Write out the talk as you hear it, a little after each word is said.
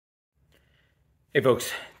Hey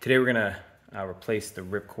folks, today we're gonna replace the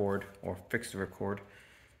ripcord or fix the ripcord,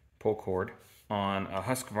 pull cord on a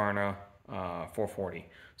Husqvarna 440.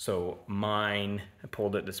 So mine, I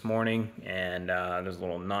pulled it this morning and there's a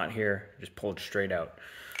little knot here, just pulled straight out.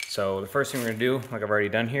 So the first thing we're gonna do, like I've already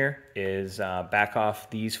done here, is back off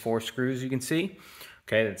these 4 screws you can see.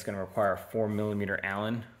 Okay, that's gonna require a 4mm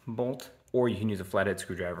Allen bolt, or you can use a flathead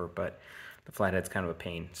screwdriver, but the flathead's kind of a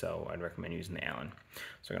pain, so I'd recommend using the Allen.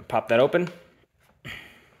 So we're gonna pop that open.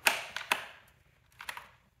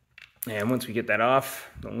 And once we get that off,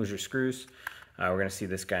 don't lose your screws, we're gonna see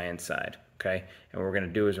this guy inside, okay? And what we're gonna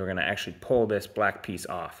do is we're gonna actually pull this black piece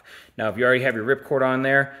off. Now, if you already have your ripcord on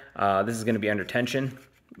there, this is gonna be under tension,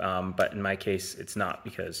 but in my case, it's not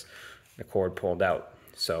because the cord pulled out,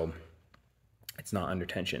 so it's not under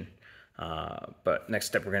tension. But next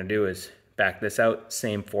step we're gonna do is back this out,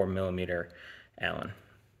 same 4mm Allen.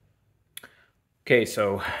 Okay,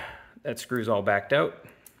 so that screw's all backed out,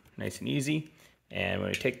 nice and easy. And when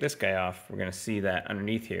we take this guy off, we're gonna see that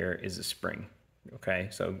underneath here is a spring. Okay,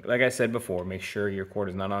 so like I said before, make sure your cord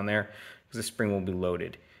is not on there because the spring will be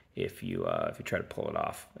loaded if you try to pull it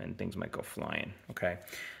off, and things might go flying. Okay,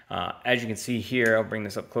 as you can see here, I'll bring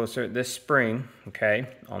this up closer. This spring, okay,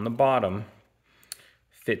 on the bottom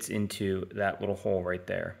fits into that little hole right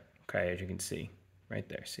there. Okay, as you can see, right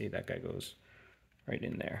there. See, that guy goes right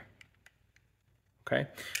in there. Okay,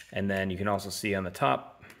 and then you can also see on the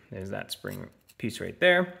top, there's that spring piece right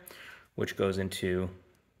there, which goes into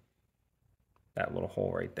that little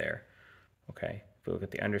hole right there. Okay, if we look at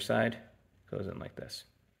the underside, it goes in like this.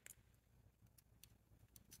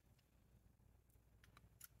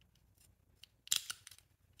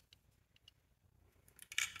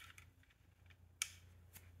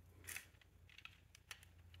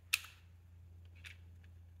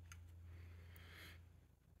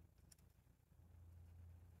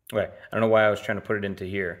 Okay, I don't know why I was trying to put it into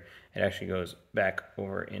here. It actually goes back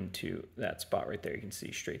over into that spot right there. You can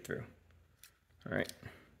see straight through. All right.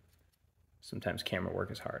 Sometimes camera work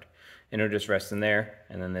is hard. And it'll just rest in there,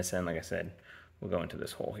 and then this end, like I said, will go into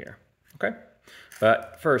this hole here. Okay?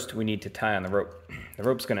 But first, we need to tie on the rope. The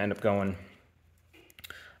rope's gonna end up going,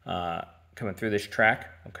 coming through this track,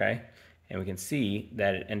 okay? And we can see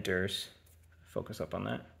that it enters, focus up on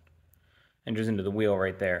that, enters into the wheel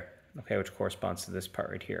right there, okay, which corresponds to this part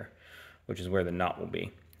right here, which is where the knot will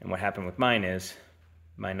be. And what happened with mine is,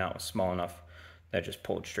 my knot was small enough that just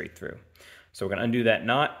pulled straight through. So we're gonna undo that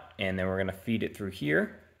knot, and then we're gonna feed it through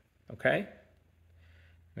here, okay?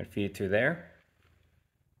 I'm gonna feed it through there,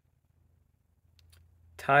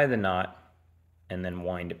 tie the knot, and then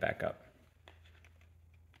wind it back up.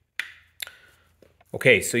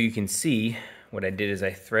 Okay, so you can see what I did is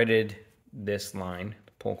I threaded this line,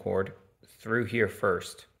 the pull cord, through here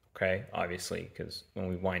first, okay, obviously, because when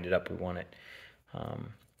we wind it up, we want it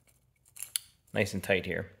nice and tight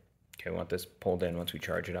here. Okay, we want this pulled in once we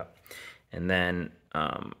charge it up. And then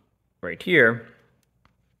right here,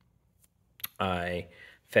 I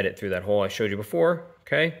fed it through that hole I showed you before,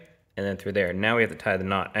 okay, and then through there. Now we have to tie the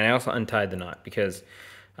knot. And I also untied the knot because,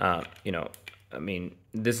 you know, I mean,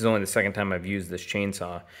 this is only the second time I've used this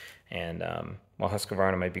chainsaw, and while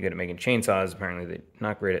Husqvarna might be good at making chainsaws, apparently they're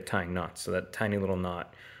not great at tying knots. So that tiny little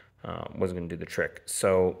knot wasn't going to do the trick.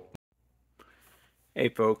 So, hey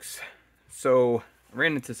folks, so I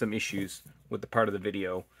ran into some issues with the part of the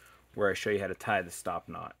video where I show you how to tie the stop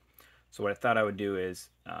knot. So what I thought I would do is,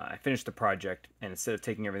 I finished the project, and instead of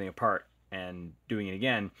taking everything apart and doing it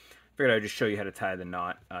again, I figured I would just show you how to tie the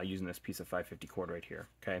knot using this piece of 550 cord right here,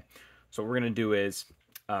 okay? So what we're going to do is,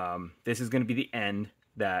 this is going to be the end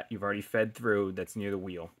that you've already fed through that's near the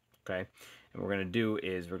wheel, okay? And what we're going to do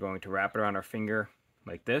is we're going to wrap it around our finger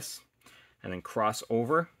like this, and then cross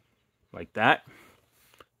over like that.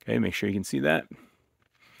 Okay, make sure you can see that.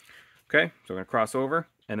 Okay, so we're going to cross over,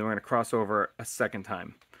 and then we're going to cross over a second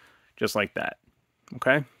time, just like that,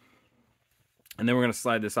 okay? And then we're going to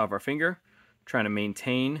slide this off our finger, trying to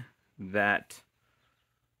maintain that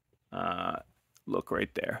look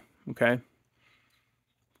right there, okay?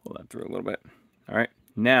 Pull that through a little bit. All right,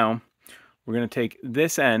 now we're going to take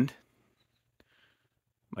this end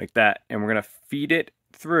like that, and we're going to feed it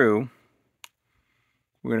through.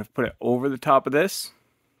 We're going to put it over the top of this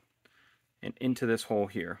and into this hole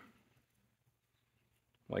here,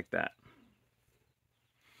 like that.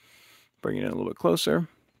 Bring it in a little bit closer.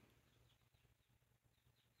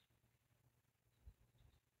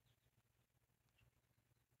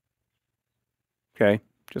 Okay,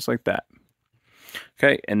 just like that.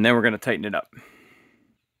 Okay, and then we're going to tighten it up.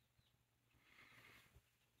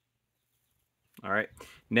 All right,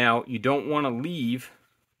 now you don't want to leave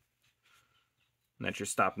and that's your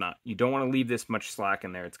stop knot. You don't want to leave this much slack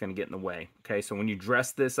in there. It's going to get in the way. Okay, so when you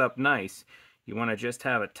dress this up nice, you want to just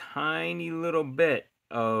have a tiny little bit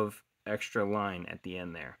of extra line at the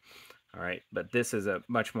end there. All right, but this is a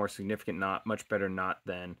much more significant knot, much better knot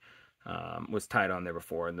than was tied on there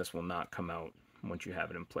before, and this will not come out once you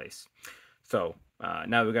have it in place. So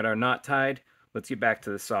now we've got our knot tied, let's get back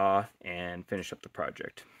to the saw and finish up the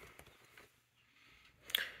project.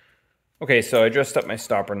 Okay, so I dressed up my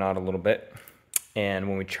stopper knot a little bit, and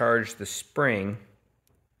when we charge the spring,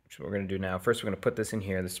 which is what we're going to do now, first we're going to put this in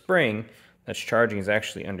here. The spring that's charging is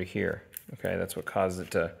actually under here. Okay, that's what causes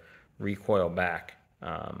it to recoil back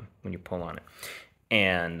when you pull on it.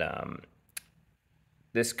 And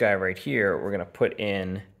this guy right here, we're going to put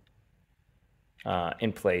in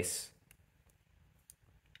place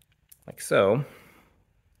like so.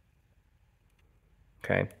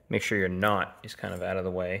 Okay, make sure your knot is kind of out of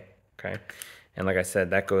the way. Okay, and like I said,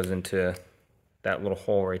 that goes into that little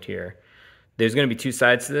hole right here. There's going to be two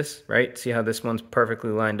sides to this, right? See how this one's perfectly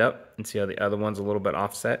lined up, and see how the other one's a little bit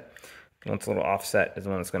offset? The one's a little offset is the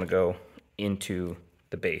one that's going to go into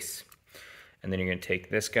the base. And then you're going to take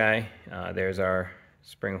this guy. There's our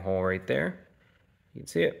spring hole right there. You can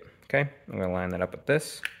see it. Okay, I'm going to line that up with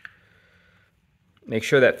this. Make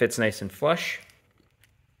sure that fits nice and flush.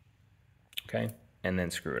 Okay, and then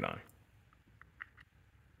screw it on.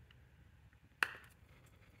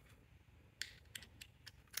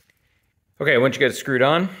 Okay, once you get it screwed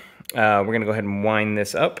on, we're going to go ahead and wind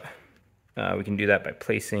this up. We can do that by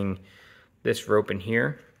placing this rope in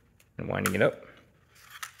here and winding it up.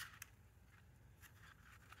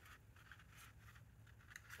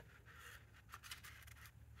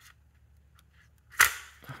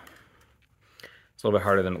 It's a little bit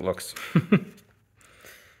harder than it looks. But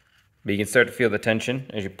you can start to feel the tension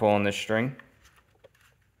as you pull on this string.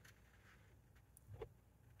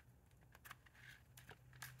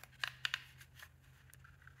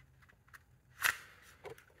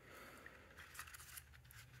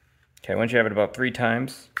 Okay, once you have it about 3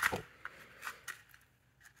 times,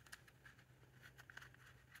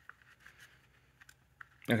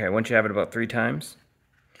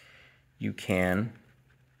 you can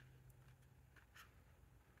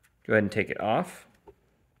go ahead and take it off.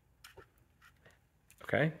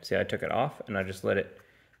 Okay, see I took it off and I just let it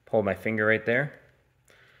pull my finger right there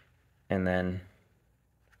and then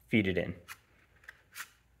feed it in.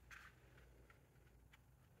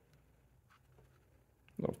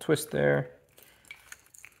 Little twist there.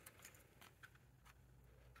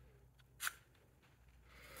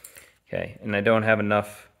 Okay, and I don't have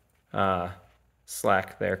enough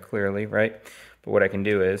slack there clearly, right? But what I can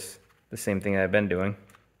do is the same thing I've been doing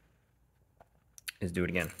is do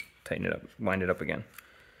it again. Tighten it up, wind it up again.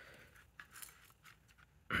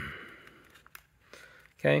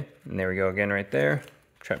 Okay, and there we go again right there.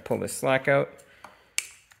 Try to pull this slack out.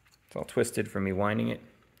 It's all twisted from me winding it.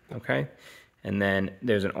 Okay. And then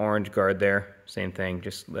there's an orange guard there, same thing,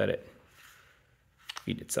 just let it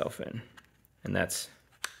feed itself in. And that's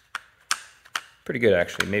pretty good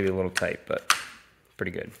actually, maybe a little tight, but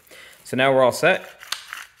pretty good. So now we're all set.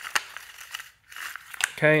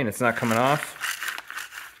 Okay, and it's not coming off.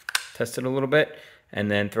 Test it a little bit,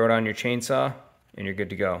 and then throw it on your chainsaw, and you're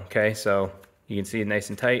good to go. Okay, so you can see it nice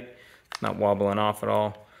and tight. It's not wobbling off at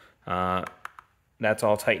all. That's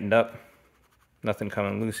all tightened up. Nothing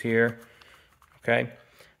coming loose here. Okay,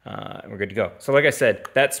 we're good to go. So like I said,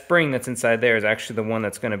 that spring that's inside there is actually the one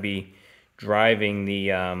that's going to be driving the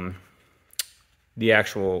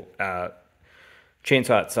actual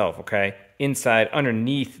chainsaw itself, okay? Inside,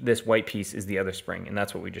 underneath this white piece is the other spring, and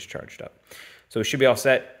that's what we just charged up. So we should be all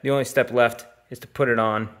set. The only step left is to put it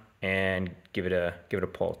on and give it a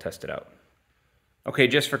pull, test it out. Okay,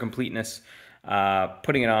 just for completeness,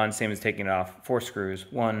 putting it on, same as taking it off, 4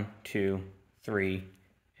 screws, 1, 2, 3,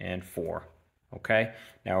 and 4. Okay,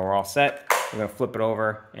 now we're all set. We're gonna flip it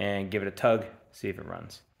over and give it a tug, see if it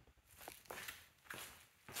runs.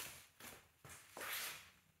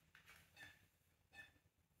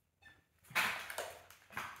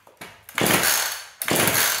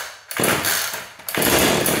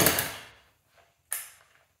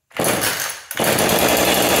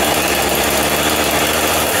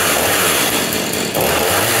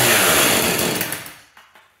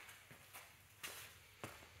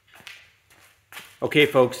 Okay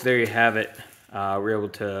folks, there you have it. We're able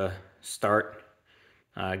to start,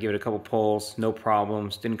 give it a couple pulls, no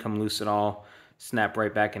problems, didn't come loose at all, snap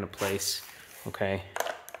right back into place. Okay,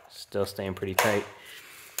 still staying pretty tight.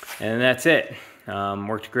 And that's it.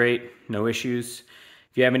 Worked great, no issues.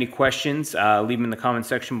 If you have any questions, leave them in the comment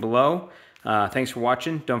section below. Thanks for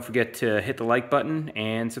watching. Don't forget to hit the like button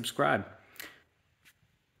and subscribe.